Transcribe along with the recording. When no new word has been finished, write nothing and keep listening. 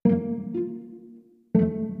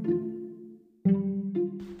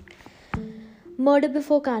Murder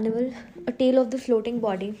Before Carnival, A Tale of the Floating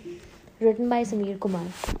Body, written by Sameer Kumar.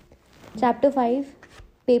 Chapter 5,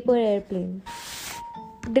 Paper Airplane.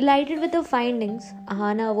 Delighted with her findings,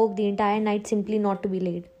 Ahana awoke the entire night simply not to be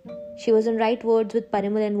late. She was in right words with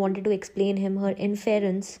Parimal and wanted to explain him her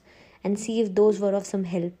inference and see if those were of some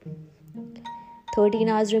help. 13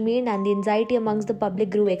 hours remained and the anxiety amongst the public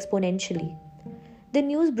grew exponentially. The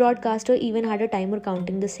news broadcaster even had a timer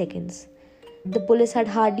counting the seconds. The police had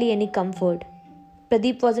hardly any comfort.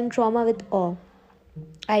 Pradeep was in trauma with awe.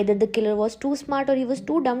 Either the killer was too smart or he was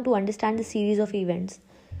too dumb to understand the series of events.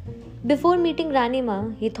 Before meeting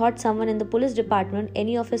Ranima, he thought someone in the police department,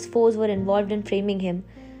 any of his foes, were involved in framing him.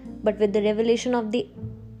 But with the revelation of the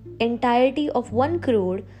entirety of 1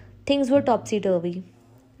 crore, things were topsy-turvy.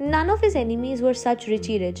 None of his enemies were such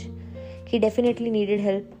richy rich. He definitely needed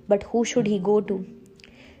help, but who should he go to?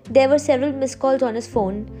 There were several missed calls on his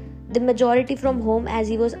phone, the majority from home as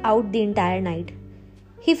he was out the entire night.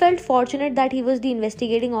 He felt fortunate that he was the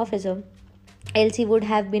investigating officer, else he would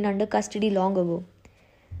have been under custody long ago.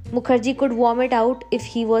 Mukherjee could worm it out if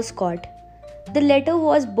he was caught. The letter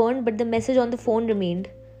was burned, but the message on the phone remained.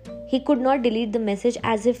 He could not delete the message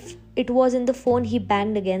as if it was in the phone he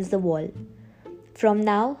banged against the wall. From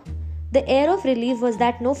now, the air of relief was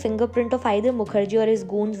that no fingerprint of either Mukherjee or his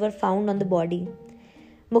goons were found on the body.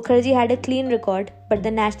 Mukherjee had a clean record, but the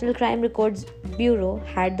National Crime Records Bureau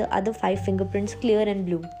had the other 5 fingerprints clear and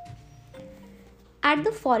blue. At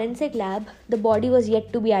the forensic lab, the body was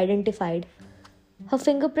yet to be identified. Her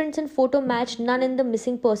fingerprints and photo matched none in the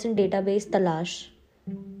missing person database Talash.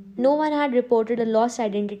 No one had reported a lost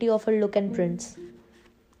identity of her look and prints.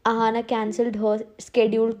 Ahana cancelled her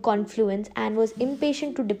scheduled confluence and was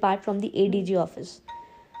impatient to depart from the ADG office.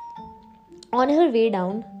 On her way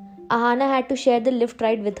down, Ahana had to share the lift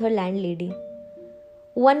ride with her landlady.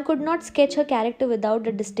 One could not sketch her character without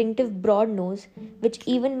a distinctive broad nose, which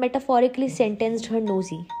even metaphorically sentenced her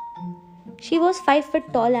nosy. She was 5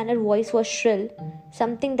 feet tall and her voice was shrill,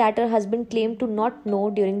 something that her husband claimed to not know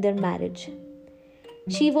during their marriage.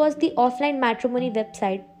 She was the offline matrimony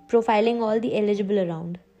website profiling all the eligible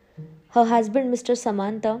around. Her husband, Mr.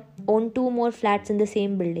 Samantha, owned 2 more flats in the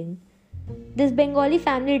same building. This Bengali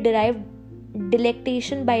family derived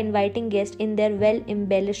delectation by inviting guests in their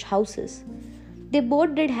well-embellished houses. They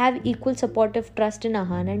both did have equal supportive trust in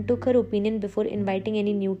Ahana and took her opinion before inviting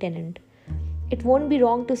any new tenant. It won't be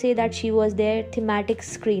wrong to say that she was their thematic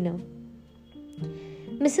screener.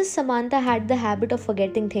 Mrs. Samantha had the habit of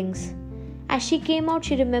forgetting things. As she came out,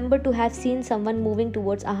 she remembered to have seen someone moving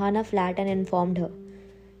towards Ahana's flat and informed her.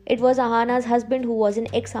 It was Ahana's husband, who was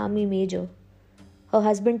an ex-army major. Her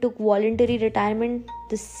husband took voluntary retirement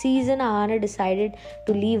the season Ahana decided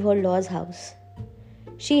to leave her law's house.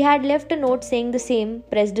 She had left a note saying the same,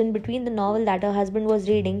 pressed in between the novel that her husband was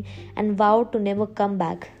reading, and vowed to never come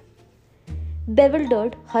back.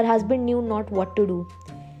 Bewildered, her husband knew not what to do.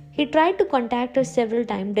 He tried to contact her several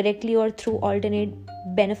times, directly or through alternate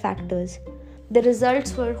benefactors. The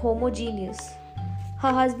results were homogeneous.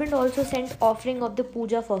 Her husband also sent offering of the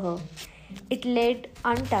puja for her. It laid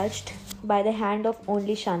untouched by the hand of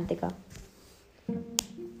only Shantika.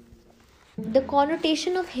 The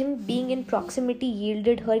connotation of him being in proximity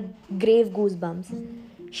yielded her grave goosebumps.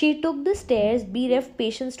 She took the stairs, bereft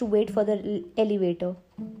patience to wait for the elevator.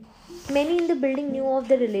 Many in the building knew of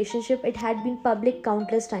the relationship. It had been public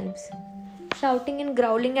countless times. Shouting and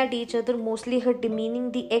growling at each other, mostly her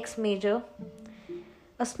demeaning the ex-major,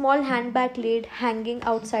 a small handbag laid hanging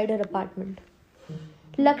outside her apartment.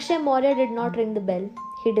 Lakshay Maurya did not ring the bell.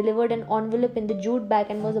 He delivered an envelope in the jute bag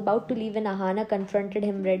and was about to leave when Ahana confronted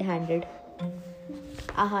him red-handed.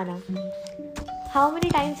 Ahana, how many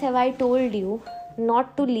times have I told you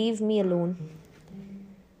not to leave me alone?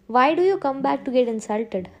 Why do you come back to get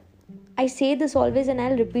insulted? I say this always and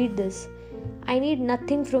I'll repeat this. I need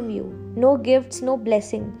nothing from you. No gifts, no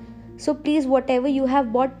blessing. So please, whatever you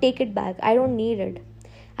have bought, take it back. I don't need it.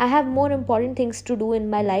 I have more important things to do in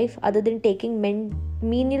my life other than taking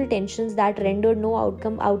menial tensions that rendered no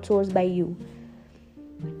outcome outsourced by you.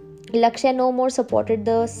 Lakshay no more supported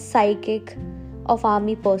the psychic of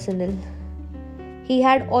army personnel. He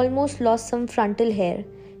had almost lost some frontal hair.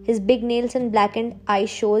 His big nails and blackened eyes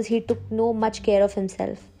shows he took no much care of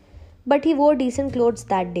himself. But he wore decent clothes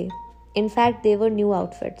that day. In fact, they were new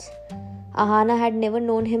outfits. Ahana had never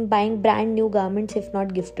known him buying brand new garments if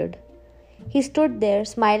not gifted. He stood there,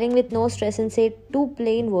 smiling with no stress, and said 2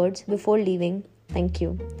 plain words before leaving, "Thank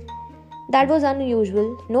you." That was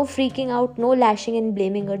unusual. No freaking out, no lashing and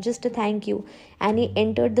blaming her, just a thank you, and he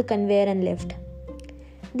entered the conveyor and left.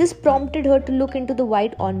 This prompted her to look into the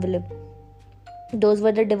white envelope. Those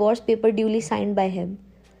were the divorce papers duly signed by him.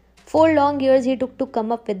 4 long years he took to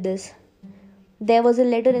come up with this. There was a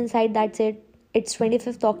letter inside that said, "It's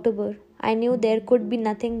 25th October. I knew there could be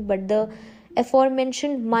nothing but the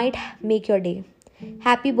aforementioned might make your day.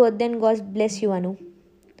 Happy birthday and God bless you, Anu."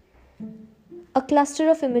 A cluster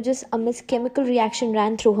of images amidst chemical reaction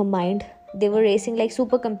ran through her mind. They were racing like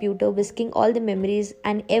supercomputer, whisking all the memories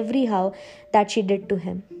and every how that she did to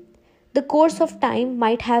him. The course of time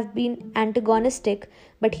might have been antagonistic,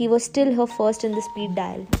 but he was still her first in the speed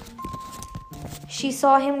dial. She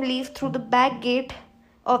saw him leave through the back gate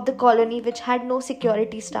of the colony, which had no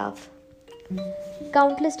security staff.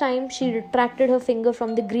 Countless times she retracted her finger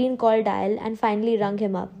from the green call dial and finally rung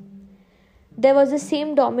him up. There was the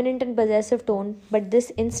same dominant and possessive tone, but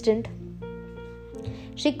this instant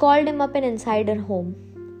she called him up and inside her home.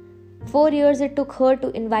 4 years it took her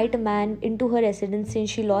to invite a man into her residence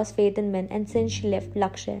since she lost faith in men and since she left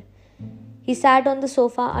Lakshay. He sat on the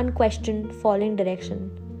sofa unquestioned, following direction.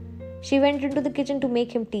 She went into the kitchen to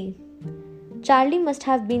make him tea. Charlie must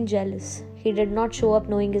have been jealous. He did not show up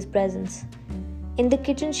knowing his presence. In the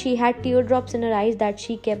kitchen she had teardrops in her eyes that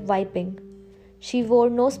she kept wiping. She wore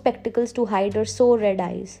no spectacles to hide her sore red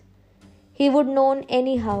eyes. He would know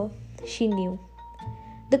anyhow, she knew.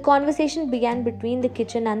 The conversation began between the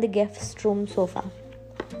kitchen and the guest room sofa.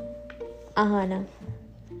 "Ahana,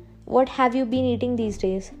 what have you been eating these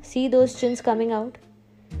days? See those chins coming out?"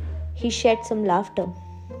 He shed some laughter.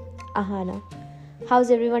 "Ahana,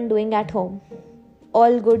 how's everyone doing at home?"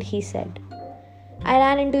 "All good," he said. "I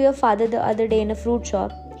ran into your father the other day in a fruit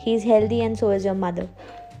shop. He's healthy and so is your mother."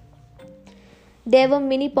 There were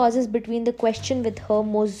many pauses between the question, with her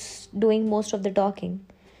doing most of the talking.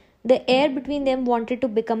 The air between them wanted to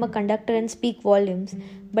become a conductor and speak volumes,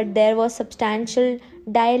 but there was substantial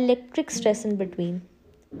dielectric stress in between.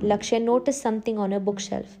 Lakshay noticed something on her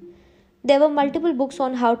bookshelf. There were multiple books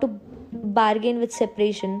on how to bargain with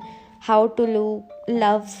separation, how to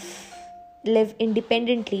live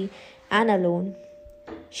independently and alone.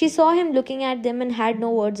 She saw him looking at them and had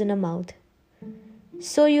no words in her mouth.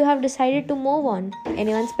 "So you have decided to move on?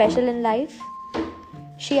 Anyone special in life?"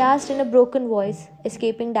 she asked in a broken voice,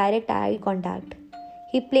 escaping direct eye contact.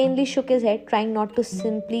 He plainly shook his head, trying not to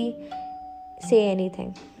simply say anything.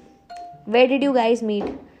 "Where did you guys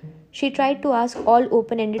meet?" She tried to ask all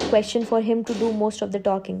open-ended questions for him to do most of the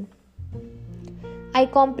talking. "I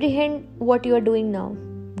comprehend what you are doing now.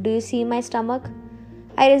 Do you see my stomach?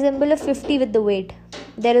 I resemble a 50 with the weight.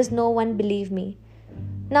 There is no one, believe me.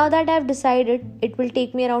 Now that I have decided, it will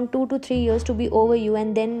take me around 2 to 3 years to be over you,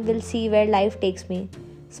 and then we'll see where life takes me,"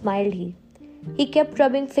 smiled he. He kept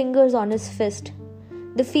rubbing fingers on his fist.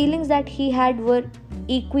 The feelings that he had were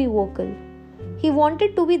equivocal. He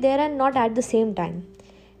wanted to be there and not at the same time.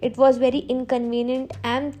 It was very inconvenient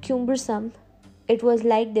and cumbersome. It was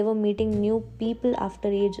like they were meeting new people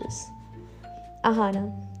after ages. "Ahana,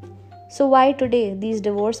 so why today these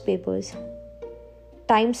divorce papers?"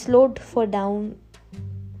 Time slowed for down.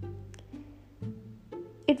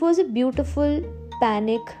 It was a beautiful,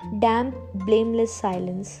 panic, damp, blameless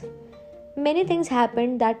silence. Many things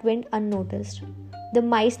happened that went unnoticed. The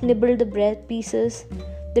mice nibbled the bread pieces,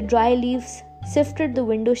 the dry leaves sifted the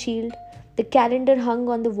window shield, the calendar hung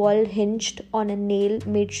on the wall hinged on a nail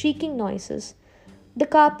made shrieking noises.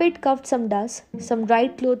 The carpet covered some dust, some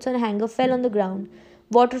dried clothes on a hanger fell on the ground,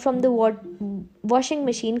 water from the washing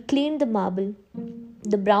machine cleaned the marble,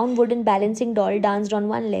 the brown wooden balancing doll danced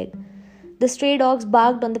on one leg. The stray dogs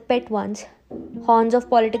barked on the pet ones. Horns of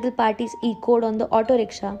political parties echoed on the auto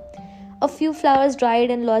rickshaw. A few flowers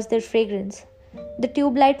dried and lost their fragrance. The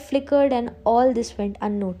tube light flickered and all this went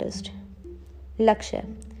unnoticed. Lakshay.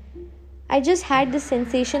 I just had this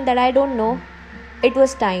sensation that I don't know. It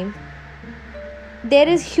was time. There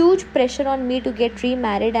is huge pressure on me to get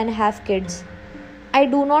remarried and have kids. I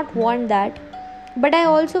do not want that. But I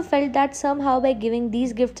also felt that somehow by giving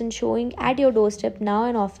these gifts and showing at your doorstep now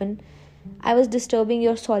and often, I was disturbing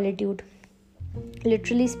your solitude.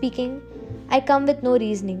 Literally speaking, I come with no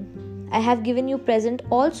reasoning. I have given you present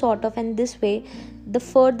all sort of, and this way the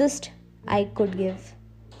furthest I could give.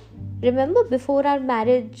 Remember before our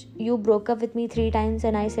marriage you broke up with me 3 times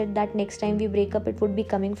and I said that next time we break up it would be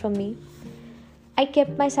coming from me. I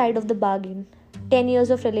kept my side of the bargain. 10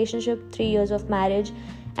 years of relationship, 3 years of marriage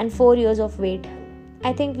and 4 years of wait.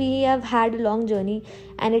 I think we have had a long journey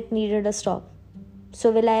and it needed a stop. So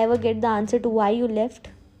will I ever get the answer to why you left?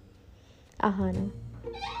 Ahana.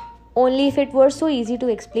 Only if it were so easy to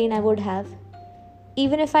explain I would have.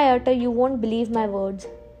 Even if I utter, you won't believe my words.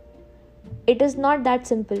 It is not that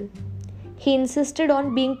simple. He insisted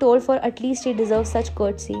on being told, for at least he deserved such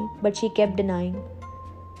courtesy, but she kept denying.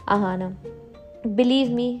 Ahana. Believe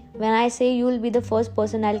me when I say you will be the first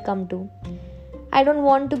person I'll come to. I don't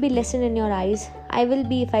want to be lesson in your eyes. I will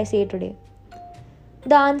be if I say today.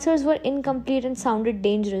 The answers were incomplete and sounded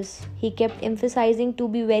dangerous. He kept emphasizing to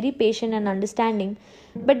be very patient and understanding,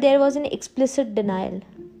 but there was an explicit denial.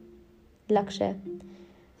 Lakshay.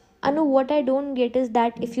 Anu, what I don't get is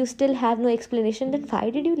that if you still have no explanation, then why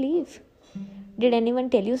did you leave? Did anyone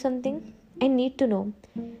tell you something? I need to know.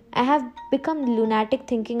 I have become lunatic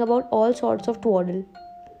thinking about all sorts of twaddle.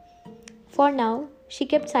 For now, she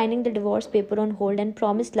kept signing the divorce paper on hold and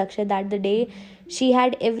promised Lakshay that the day she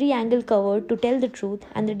had every angle covered to tell the truth,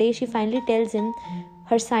 and the day she finally tells him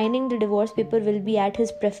her signing the divorce paper will be at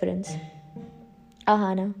his preference.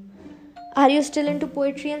 Ahana, are you still into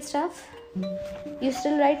poetry and stuff? You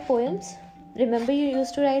still write poems? Remember you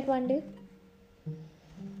used to write one day?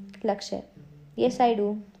 Lakshay, yes I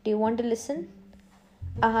do. Do you want to listen?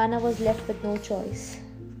 Ahana was left with no choice.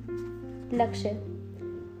 Lakshay,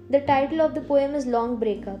 the title of the poem is Long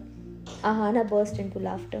Breakup. Ahana burst into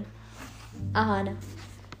laughter. Ahana,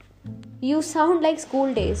 you sound like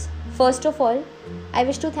school days. First of all, I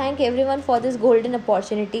wish to thank everyone for this golden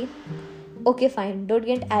opportunity. Okay, fine, don't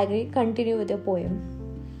get angry. Continue with your poem.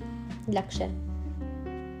 Lakshay,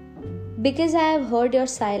 because I have heard your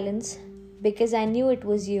silence, because I knew it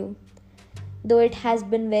was you. Though it has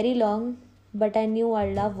been very long, but I knew our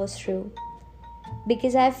love was true.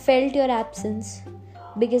 Because I have felt your absence,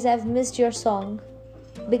 because I have missed your song,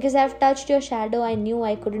 because I have touched your shadow, I knew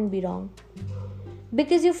I couldn't be wrong.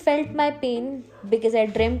 Because you felt my pain, because I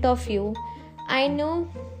dreamt of you, I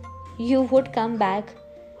knew you would come back.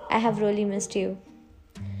 I have really missed you.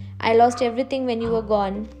 I lost everything when you were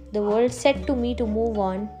gone. The world said to me to move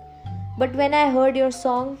on. But when I heard your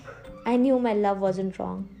song, I knew my love wasn't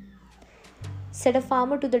wrong. Said a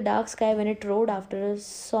farmer to the dark sky when it roared after a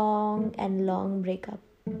song and long breakup.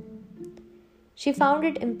 She found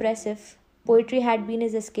it impressive. Poetry had been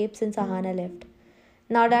his escape since Ahana left.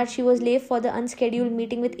 Now that she was late for the unscheduled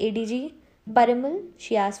meeting with ADG Parimal,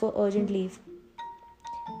 she asked for urgent leave.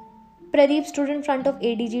 Pradeep stood in front of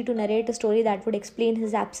ADG to narrate a story that would explain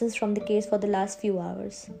his absence from the case for the last few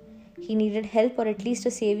hours. He needed help or at least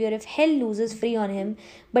a savior if hell loses free on him,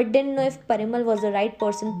 but didn't know if Parimal was the right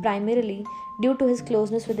person primarily due to his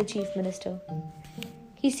closeness with the chief minister.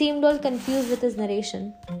 He seemed all confused with his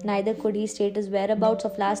narration. Neither could he state his whereabouts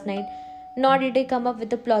of last night, nor did he come up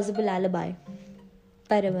with a plausible alibi.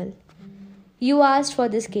 Parimal, you asked for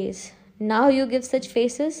this case. Now you give such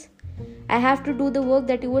faces? I have to do the work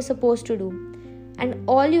that you were supposed to do. And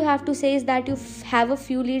all you have to say is that you have a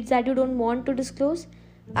few leads that you don't want to disclose?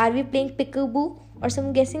 Are we playing peekaboo or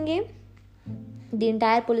some guessing game? The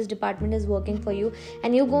entire police department is working for you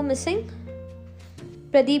and you go missing?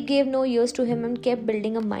 Pradeep gave no ears to him and kept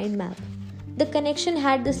building a mind map. The connection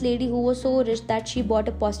had this lady who was so rich that she bought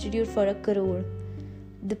a prostitute for 1 crore.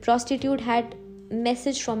 The prostitute had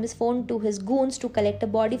messaged from his phone to his goons to collect a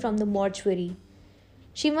body from the mortuary.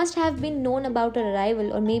 She must have been known about her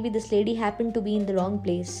arrival, or maybe this lady happened to be in the wrong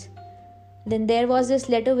place. Then there was this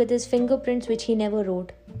letter with his fingerprints which he never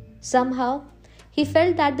wrote. Somehow, he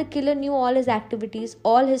felt that the killer knew all his activities,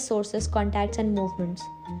 all his sources, contacts and movements.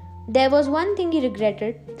 There was one thing he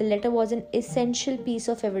regretted. The letter was an essential piece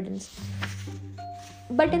of evidence.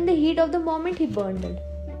 But in the heat of the moment, he burned it.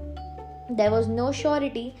 There was no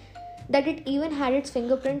surety that it even had its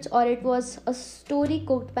fingerprints or it was a story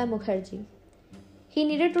cooked by Mukherjee. He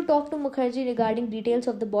needed to talk to Mukherjee regarding details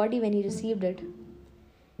of the body when he received it.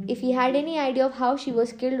 If he had any idea of how she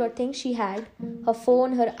was killed or things she had, her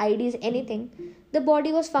phone, her IDs, anything, the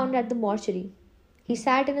body was found at the mortuary. He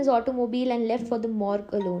sat in his automobile and left for the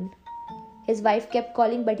morgue alone. His wife kept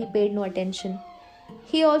calling but he paid no attention.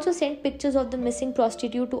 He also sent pictures of the missing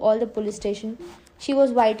prostitute to all the police stations. She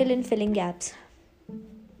was vital in filling gaps.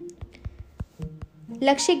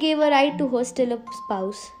 Lakshay gave a ride to her still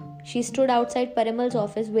spouse. She stood outside Parimal's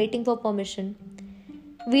office waiting for permission.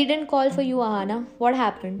 We didn't call for you, Ahana. What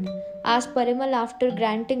happened? Asked Parimal after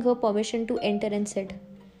granting her permission to enter and sit.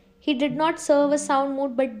 He did not serve a sound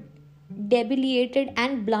mood but debilitated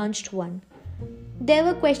and blanched one. There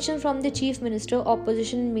were questions from the chief minister,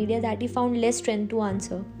 opposition and media that he found less strength to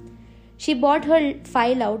answer. She brought her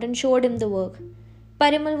file out and showed him the work.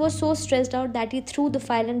 Parimal was so stressed out that he threw the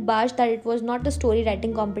file and barged that it was not a story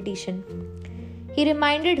writing competition. He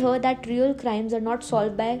reminded her that real crimes are not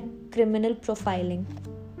solved by criminal profiling.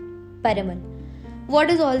 Parimal, what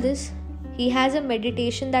is all this? He has a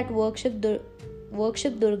meditation that worship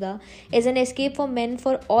Durga is an escape for men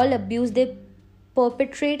for all abuse they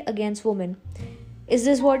perpetrate against women. Is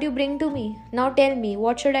this what you bring to me? Now tell me,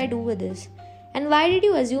 what should I do with this? And why did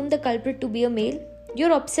you assume the culprit to be a male?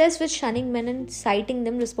 You're obsessed with shunning men and citing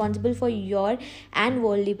them responsible for your and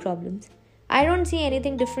worldly problems. I don't see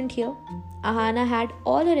anything different here. Ahana had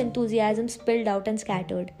all her enthusiasm spilled out and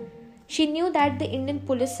scattered. She knew that the Indian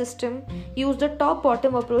police system used a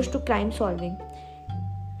top-bottom approach to crime solving.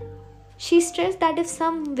 She stressed that if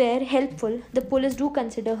some were helpful, the police do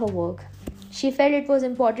consider her work. She felt it was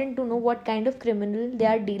important to know what kind of criminal they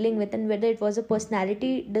are dealing with and whether it was a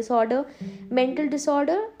personality disorder, mental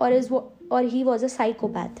disorder, or he was a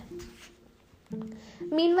psychopath.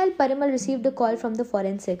 Meanwhile, Parimal received a call from the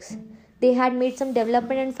forensics. They had made some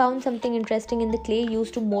development and found something interesting in the clay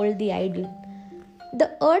used to mold the idol.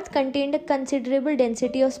 The earth contained a considerable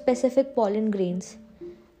density of specific pollen grains.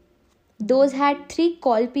 Those had 3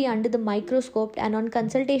 colpi under the microscope, and on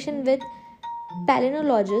consultation with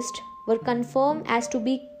palynologists were confirmed as to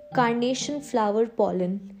be carnation flower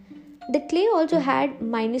pollen. The clay also had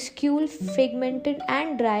minuscule fragmented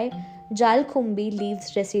and dry jalkumbi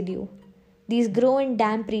leaves residue. These grow in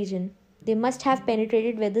damp region. They must have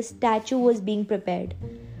penetrated where the statue was being prepared.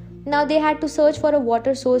 Now they had to search for a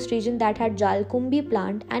water source region that had jalkumbi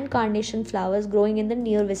plant and carnation flowers growing in the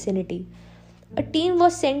near vicinity. A team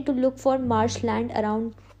was sent to look for marshland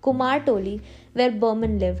around Kumartoli where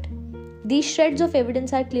Burman lived. These shreds of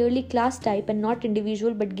evidence are clearly class type and not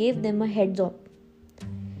individual, but gave them a heads up.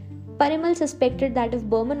 Parimal suspected that if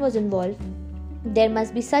Burman was involved, there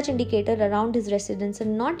must be such indicator around his residence,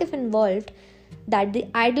 and not if involved that the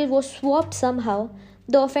idol was swapped somehow.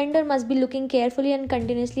 The offender must be looking carefully and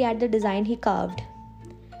continuously at the design he carved.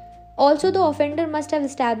 Also, the offender must have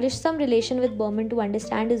established some relation with Burman to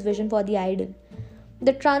understand his vision for the idol.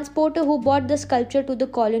 The transporter who brought the sculpture to the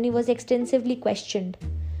colony was extensively questioned.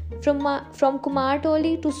 From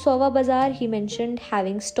Kumartoli to Sova Bazar, he mentioned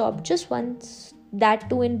having stopped just once, that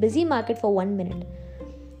too in busy market for 1 minute.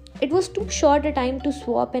 It was too short a time to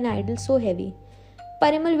swap an idol so heavy.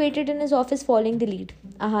 Parimal waited in his office following the lead.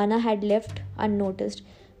 Ahana had left unnoticed,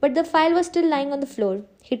 but the file was still lying on the floor.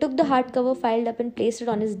 He took the hardcover file up and placed it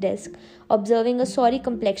on his desk, observing a sorry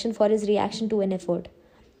complexion for his reaction to an effort.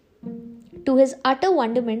 To his utter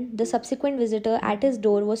wonderment, the subsequent visitor at his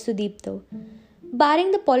door was Sudipto.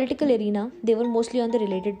 Barring the political arena, they were mostly on the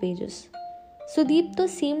related pages. Sudipto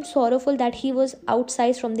seemed sorrowful that he was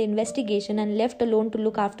outsized from the investigation and left alone to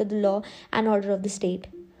look after the law and order of the state.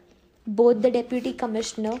 Both the deputy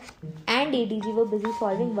commissioner and ADG were busy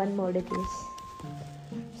solving one murder case.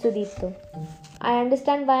 Sudipto: I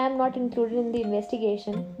understand why I am not included in the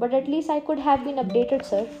investigation, but at least I could have been updated,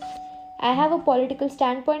 sir. I have a political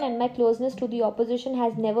standpoint and my closeness to the opposition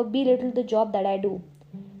has never belittled the job that I do.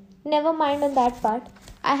 Never mind on that part.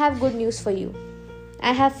 I have good news for you.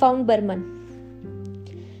 I have found Burman.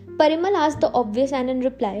 Parimal asked the obvious, and in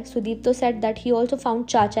reply, Sudipto said that he also found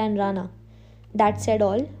Chacha and Rana. That said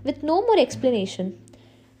all, with no more explanation.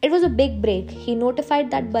 It was a big break. He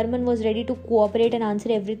notified that Burman was ready to cooperate and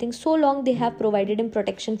answer everything so long they have provided him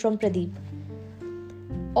protection from Pradeep.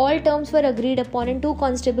 All terms were agreed upon and 2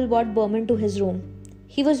 constables brought Burman to his room.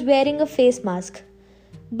 He was wearing a face mask.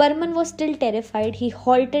 Burman was still terrified. He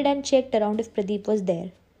halted and checked around if Pradeep was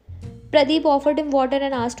there. Pradeep offered him water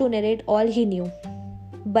and asked to narrate all he knew.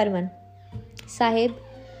 Burman: Sahib,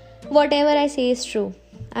 whatever I say is true.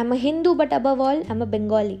 I am a Hindu, but above all, I am a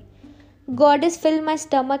Bengali. God has filled my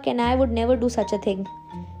stomach and I would never do such a thing.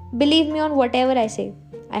 Believe me on whatever I say.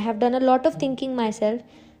 I have done a lot of thinking myself.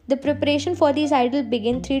 The preparation for these idols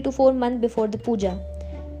began 3 to 4 months before the puja.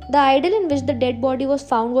 The idol in which the dead body was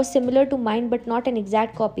found was similar to mine but not an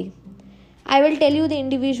exact copy. I will tell you the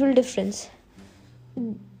individual difference,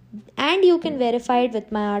 and you can verify it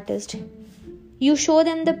with my artist. You show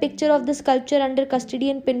them the picture of the sculpture under custody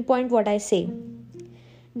and pinpoint what I say.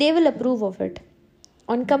 They will approve of it.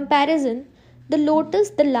 On comparison, the lotus,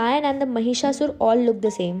 the lion and the Mahishasur all look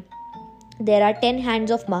the same. There are 10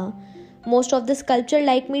 hands of Ma. Most of the sculpture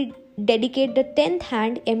like me dedicate the 10th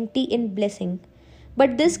hand empty in blessing.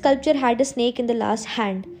 But this sculpture had a snake in the last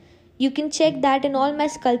hand. You can check that in all my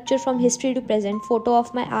sculpture from history to present. Photo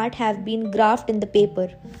of my art have been graphed in the paper.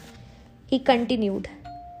 He continued.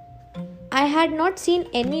 I had not seen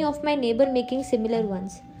any of my neighbor making similar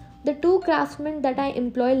ones. The 2 craftsmen that I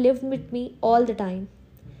employ lived with me all the time.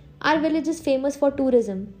 Our village is famous for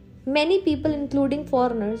tourism. Many people, including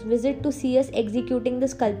foreigners, visit to see us executing the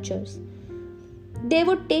sculptures. They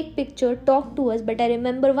would take picture, talk to us, but I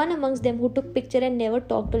remember one amongst them who took picture and never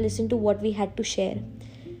talked to listen to what we had to share.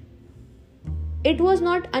 It was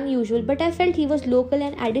not unusual, but I felt he was local,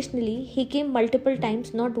 and additionally, he came multiple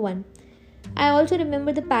times, not one. I also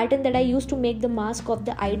remember the pattern that I used to make the mask of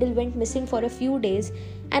the idol went missing for a few days,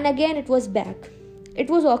 and again it was back. It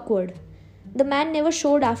was awkward. The man never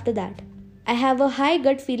showed after that. I have a high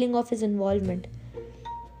gut feeling of his involvement.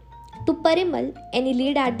 To Parimal, any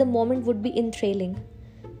lead at the moment would be enthralling.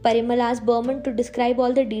 Parimal asked Berman to describe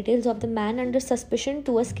all the details of the man under suspicion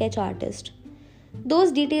to a sketch artist.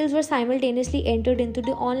 Those details were simultaneously entered into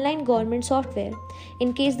the online government software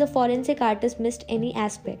in case the forensic artist missed any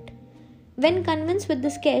aspect. When convinced with the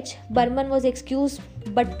sketch, Berman was excused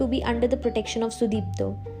but to be under the protection of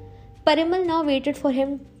Sudipto. Parimal now waited for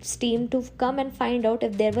his team to come and find out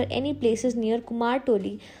if there were any places near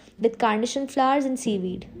Kumartoli with carnation flowers and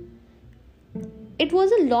seaweed. It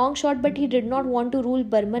was a long shot, but he did not want to rule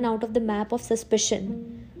Berman out of the map of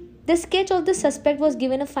suspicion. The sketch of the suspect was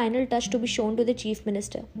given a final touch to be shown to the chief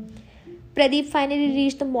minister. Pradeep finally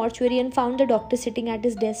reached the mortuary and found the doctor sitting at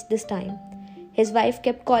his desk this time. His wife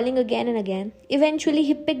kept calling again and again. Eventually,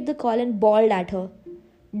 he picked the call and bawled at her.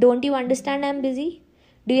 "Don't you understand I'm busy?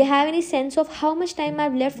 Do you have any sense of how much time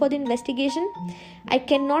I've left for the investigation? I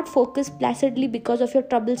cannot focus placidly because of your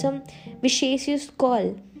troublesome, vicious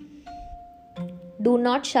call. Do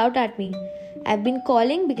not shout at me. I've been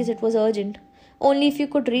calling because it was urgent. Only if you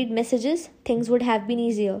could read messages, things would have been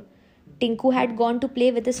easier." Tinku had gone to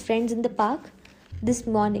play with his friends in the park this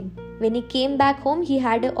morning. When he came back home, he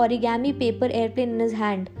had an origami paper airplane in his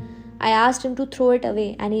hand. I asked him to throw it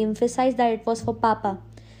away, and he emphasized that it was for Papa.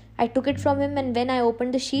 I took it from him, and when I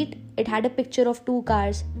opened the sheet, it had a picture of 2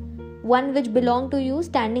 cars. One which belonged to you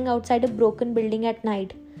standing outside a broken building at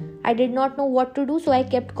night. I did not know what to do, so I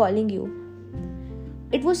kept calling you.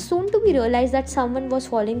 It was soon to be realized that someone was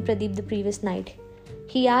following Pradeep the previous night.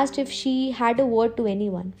 He asked if she had a word to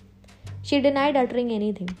anyone. She denied uttering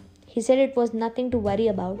anything. He said it was nothing to worry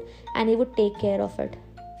about and he would take care of it.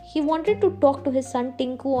 He wanted to talk to his son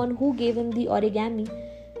Tinku on who gave him the origami.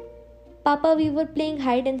 "Papa, we were playing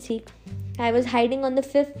hide and seek. I was hiding on the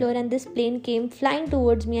 5th floor and this plane came flying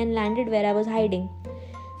towards me and landed where I was hiding.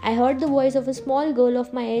 I heard the voice of a small girl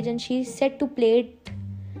of my age and she said to play it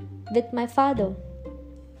with my father.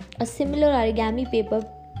 A similar origami paper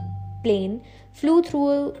plane flew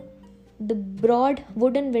through the broad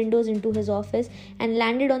wooden windows into his office and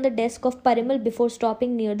landed on the desk of Parimal before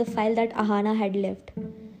stopping near the file that Ahana had left.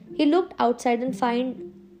 He looked outside and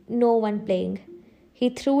found no one playing. He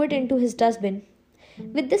threw it into his dustbin.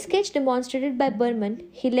 With the sketch demonstrated by Berman,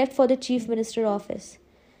 he left for the chief minister's office.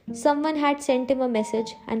 Someone had sent him a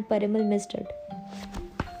message and Parimal missed it.